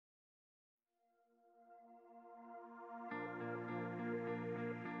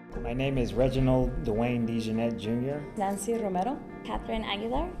My name is Reginald Dwayne DeJeanette Jr. Nancy Romero. Catherine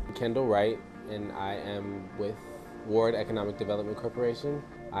Aguilar. Kendall Wright, and I am with Ward Economic Development Corporation.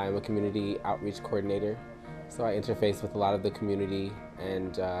 I am a community outreach coordinator, so I interface with a lot of the community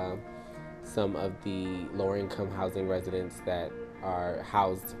and some of the lower income housing residents that are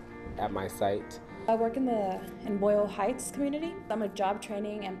housed at my site. I work in Boyle Heights community. I'm a job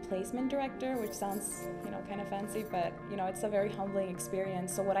training and placement director, which sounds, kind of fancy, but it's a very humbling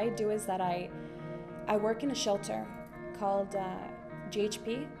experience. So what I do is that I work in a shelter called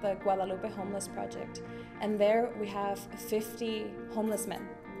GHP, the Guadalupe Homeless Project, and there we have 50 homeless men.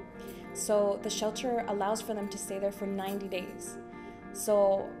 So the shelter allows for them to stay there for 90 days.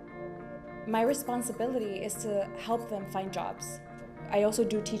 So my responsibility is to help them find jobs. I also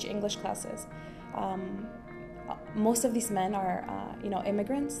do teach English classes. Most of these men are,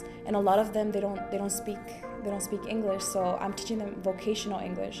 immigrants, and a lot of them they don't speak English. So I'm teaching them vocational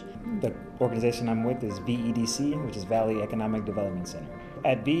English. The organization I'm with is VEDC, which is Valley Economic Development Center.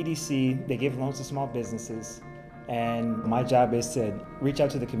 At VEDC, they give loans to small businesses, and my job is to reach out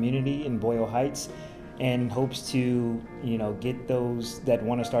to the community in Boyle Heights in hopes to, get those that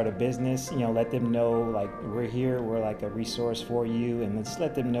want to start a business, let them know, like, we're here, we're like a resource for you, and just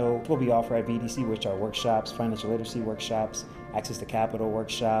let them know what we offer at VDC, which are workshops, financial literacy workshops, access to capital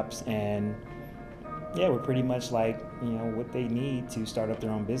workshops, and yeah, we're pretty much like, what they need to start up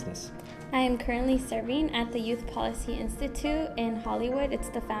their own business. I am currently serving at the Youth Policy Institute in Hollywood. It's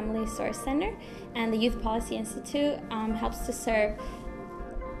the Family Source Center, and the Youth Policy Institute helps to serve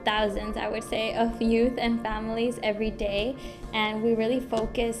thousands, I would say, of youth and families every day, and we really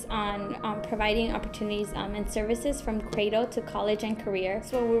focus on providing opportunities and services from cradle to college and career.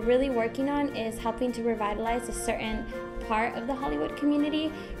 So what we're really working on is helping to revitalize a certain part of the Hollywood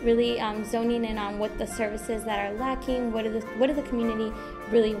community, really zoning in on what the services that are lacking, what do the community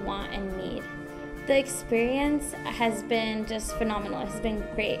really want and need. The experience has been just phenomenal. It's been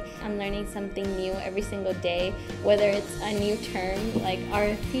great. I'm learning something new every single day, whether it's a new term like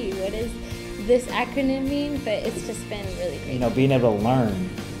RFP, what does this acronym mean? But it's just been really great. Being able to learn,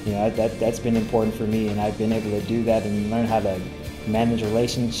 that's been important for me, and I've been able to do that and learn how to manage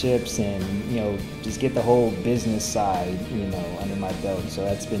relationships and, just get the whole business side, under my belt. So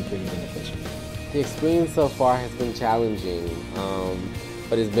that's been pretty beneficial. The experience so far has been challenging.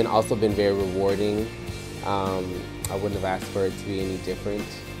 But it's also been very rewarding. I wouldn't have asked for it to be any different.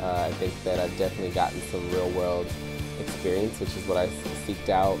 I think that I've definitely gotten some real world experience, which is what I seeked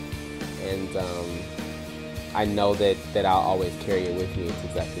out. And I know that I'll always carry it with me. It's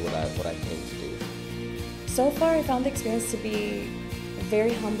exactly what I came to do. So far, I found the experience to be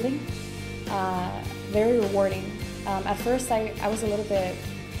very humbling, very rewarding. At first, I was a little bit,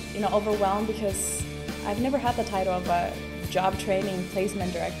 overwhelmed because I've never had the title of a job training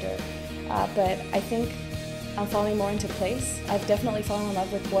placement director, but I think I'm falling more into place. I've definitely fallen in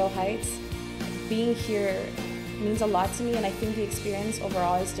love with Boyle Heights. Being here means a lot to me, and I think the experience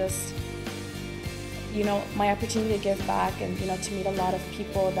overall is just, my opportunity to give back and, to meet a lot of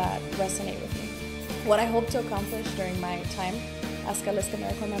people that resonate with me. What I hope to accomplish during my time as a LISC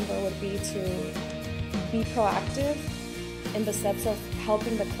AmeriCorps member would be to be proactive in the steps of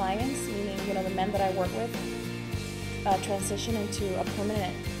helping the clients, meaning, the men that I work with, transition into a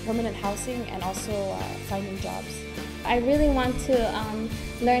permanent housing and also finding jobs. I really want to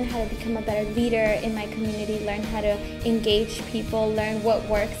learn how to become a better leader in my community, learn how to engage people, learn what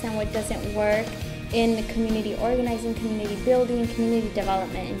works and what doesn't work in community organizing, community building, community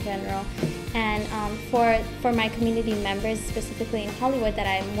development in general. And for my community members, specifically in Hollywood that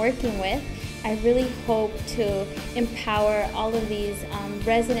I'm working with, I really hope to empower all of these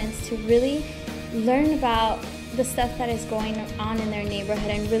residents to really learn about the stuff that is going on in their neighborhood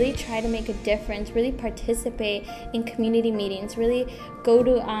and really try to make a difference, really participate in community meetings, really go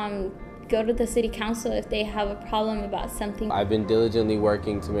to the city council if they have a problem about something. I've been diligently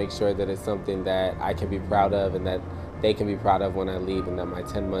working to make sure that it's something that I can be proud of and that they can be proud of when I leave, and that my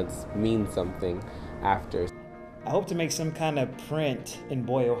 10 months means something after. I hope to make some kind of print in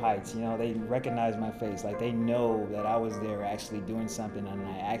Boyle Heights. They recognize my face, like they know that I was there actually doing something and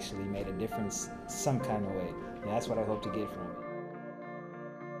I actually made a difference some kind of way. That's what I hope to get from it.